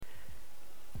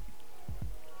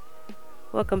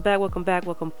Welcome back, welcome back,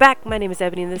 welcome back. My name is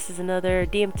Ebony, and this is another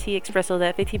DMT Espresso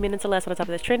that 15 minutes or less on the top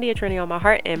of this trendy on my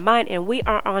heart and mind. And we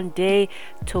are on day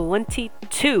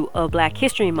 22 of Black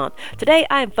History Month. Today,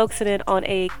 I am focusing in on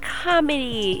a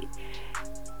comedy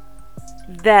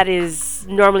that is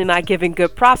normally not given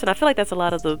good props, and I feel like that's a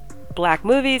lot of the black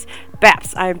movies.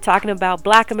 BAPS. I am talking about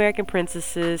Black American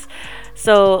Princesses.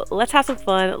 So let's have some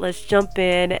fun. Let's jump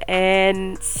in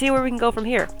and see where we can go from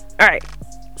here. All right.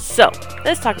 So,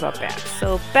 let's talk about BAPS.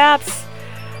 So, BAPS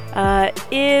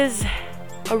is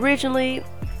originally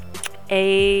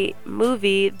a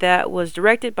movie that was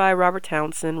directed by Robert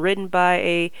Townsend, written by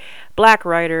a black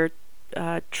writer,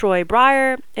 Troy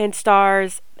Breyer, and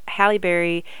stars Halle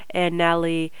Berry and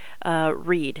Natalie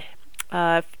Reid.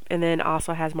 And then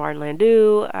also has Martin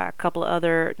Landau, a couple of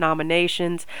other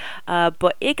nominations.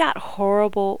 But it got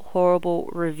horrible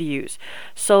reviews.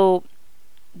 So,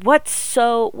 what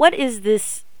is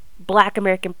this Black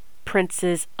American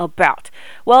Princess about?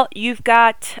 Well, you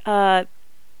got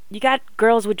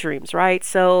Girls with Dreams, right?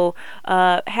 So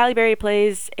Halle Berry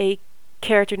plays a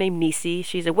character named Niecy.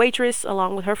 She's a waitress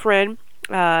along with her friend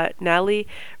Natalie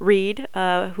Reid,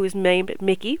 who is named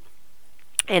Mickey.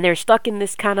 And they're stuck in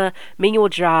this kind of menial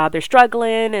job. They're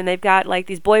struggling, and they've got like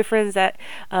these boyfriends that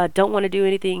don't want to do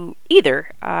anything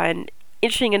either. And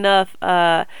interesting enough,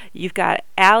 you've got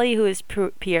Allie, who is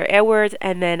Pierre Edwards,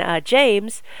 and then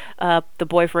James, the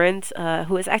boyfriend,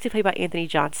 who is actually played by Anthony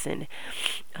Johnson.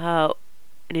 And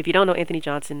if you don't know Anthony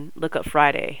Johnson, look up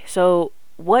Friday. So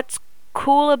what's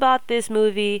cool about this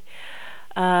movie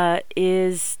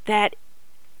is that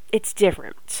it's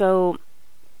different. So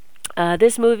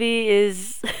this movie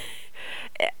is,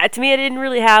 to me, it didn't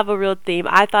really have a real theme.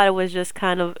 I thought it was just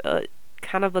kind of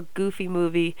a goofy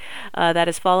movie that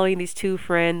is following these two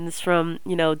friends from,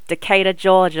 Decatur,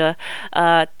 Georgia,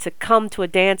 to come to a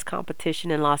dance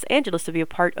competition in Los Angeles to be a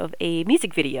part of a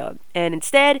music video. And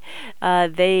instead,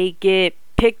 they get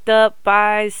picked up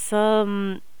by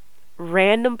some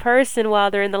random person while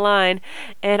they're in the line.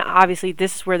 And obviously,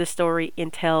 this is where the story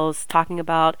entails, talking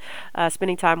about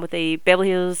spending time with a Beverly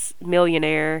Hills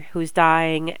millionaire who's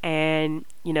dying and,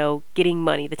 getting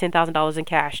money, the $10,000 in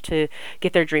cash to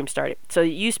get their dream started. So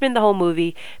you spend the whole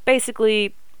movie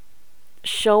basically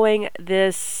showing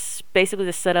the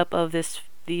setup of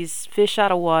these fish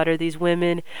out of water, these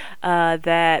women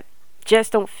that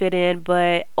just don't fit in,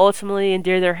 but ultimately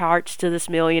endear their hearts to this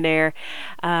millionaire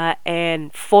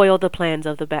and foil the plans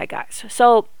of the bad guys.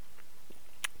 So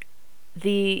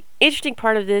the interesting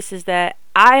part of this is that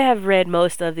I have read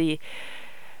most of the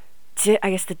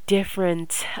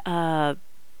different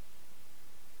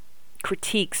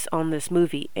critiques on this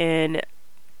movie, and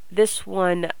this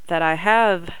one that I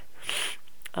have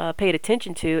paid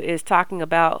attention to is talking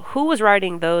about who was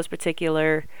writing those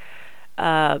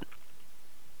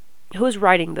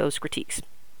critiques.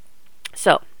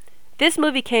 So this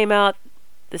movie came out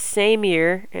the same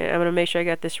year, and I'm going to make sure I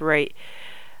got this right.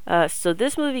 So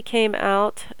this movie came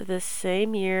out the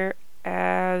same year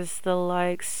as the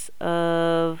likes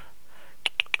of,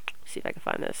 see if I can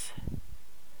find this.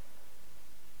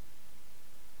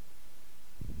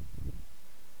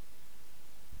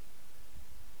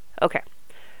 Okay.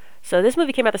 So this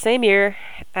movie came out the same year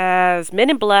as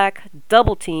Men in Black,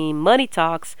 Double Team, Money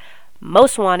Talks,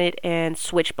 Most Wanted, and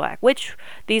Switch Black, which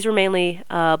these were mainly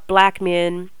black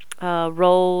men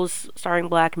roles starring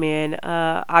black men.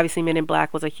 Obviously, Men in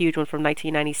Black was a huge one from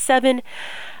 1997.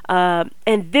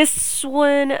 And this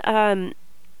one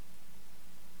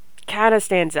kind of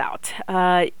stands out.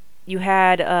 You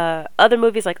had other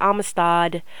movies like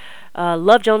Amistad,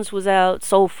 Love Jones was out,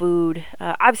 Soul Food.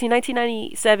 Obviously,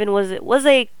 1997 was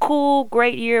a cool,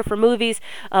 great year for movies,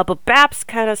 but BAPS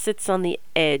kind of sits on the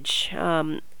edge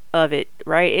of it,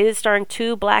 right? It is starring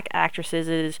two black actresses.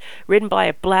 It is written by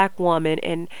a black woman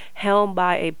and helmed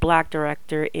by a black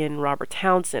director in Robert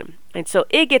Townsend. And so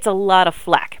it gets a lot of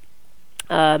flack.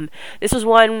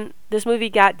 This movie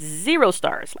got 0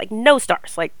 stars, like no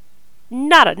stars, like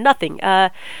nothing.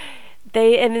 And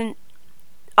then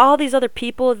all these other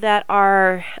people that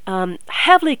are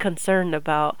heavily concerned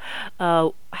about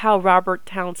how Robert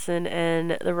Townsend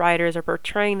and the writers are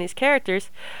portraying these characters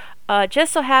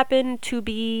just so happen to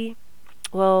be,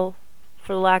 well,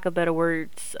 for lack of better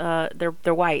words,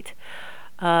 they're white.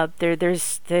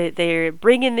 They're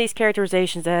bringing these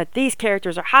characterizations that these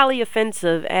characters are highly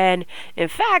offensive, and in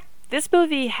fact, this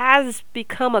movie has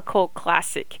become a cult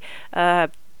classic.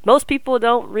 Most people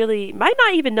might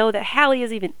not even know that Halle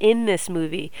is even in this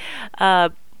movie.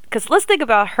 because let's think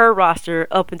about her roster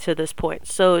up until this point.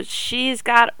 So she's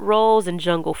got roles in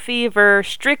Jungle Fever,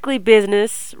 Strictly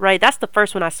Business, right? That's the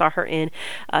first one I saw her in.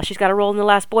 She's got a role in The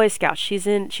Last Boy Scout. She's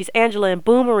Angela in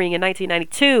Boomerang in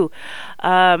 1992.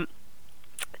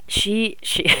 She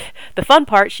the fun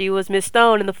part, she was Miss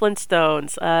Stone in the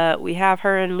Flintstones. We have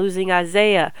her in Losing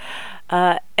Isaiah.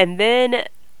 And then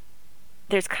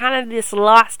there's kind of this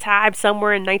lost time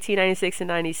somewhere in 1996 and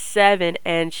 97,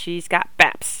 and she's got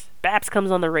Babs. Babs comes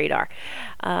on the radar.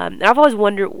 And I've always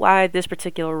wondered why this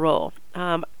particular role.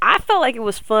 I felt like it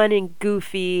was fun and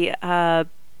goofy.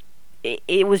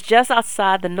 It was just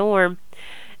outside the norm,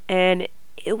 and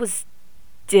it was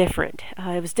different.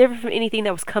 It was different from anything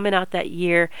that was coming out that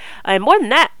year. And more than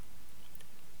that,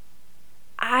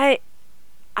 I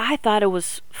thought it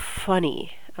was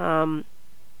funny.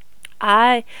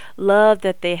 I love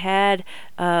that they had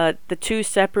the two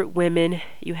separate women.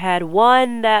 You had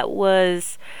one that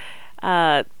was,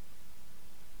 the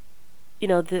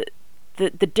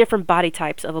different body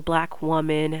types of a black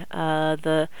woman,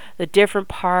 the different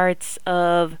parts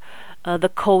of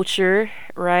the culture,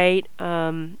 right?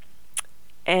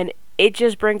 And it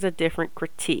just brings a different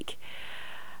critique.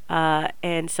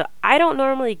 And so I don't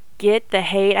normally get the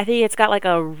hate. I think it's got like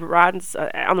on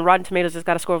the Rotten Tomatoes, it's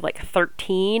got a score of like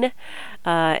 13.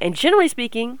 And generally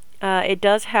speaking, it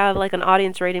does have like an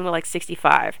audience rating of like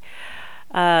 65.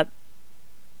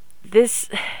 This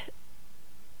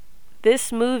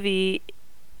movie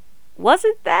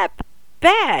wasn't that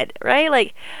bad, right?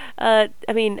 Like, I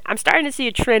mean, I'm starting to see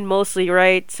a trend mostly,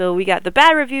 right? So we got the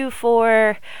bad review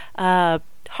for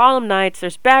Harlem Nights.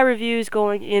 There's bad reviews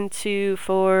going into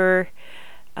for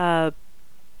I'ma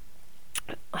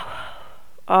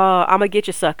Get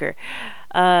You Sucker.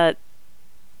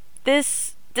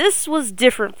 This was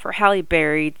different for Halle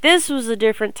Berry. This was a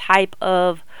different type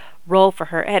of role for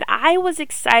her, and I was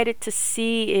excited to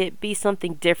see it be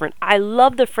something different. I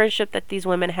love the friendship that these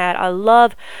women had. I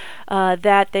love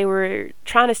that they were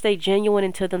trying to stay genuine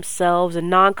into themselves and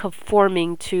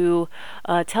non-conforming to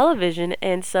television.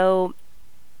 And so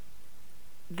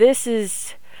this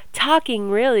is talking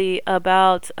really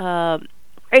about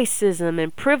racism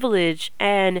and privilege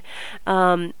and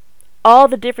all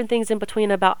the different things in between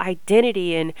about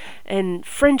identity and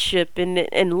friendship and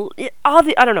all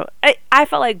the, I don't know. I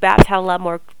felt like Babs had a lot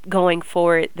more going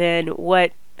for it than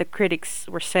what the critics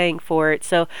were saying for it.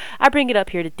 So I bring it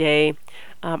up here today.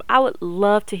 I would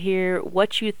love to hear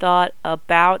what you thought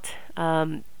about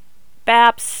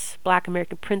Babs, Black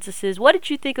American Princesses. What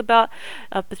did you think about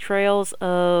portrayals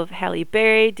of Halle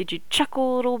Berry? Did you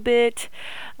chuckle a little bit?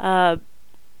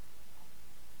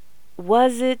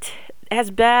 Was it as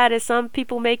bad as some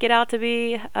people make it out to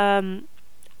be?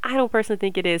 I don't personally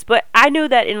think it is, but I knew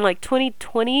that in like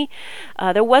 2020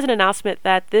 there was an announcement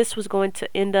that this was going to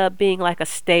end up being like a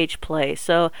stage play.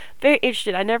 So very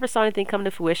interested. I never saw anything come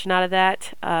to fruition out of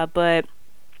that, but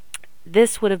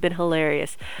this would have been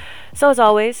hilarious. So as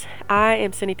always, I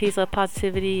am sending peace, love,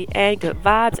 positivity, and good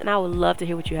vibes, and I would love to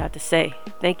hear what you have to say.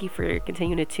 Thank you for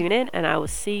continuing to tune in, and I will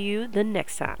see you the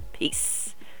next time.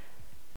 Peace.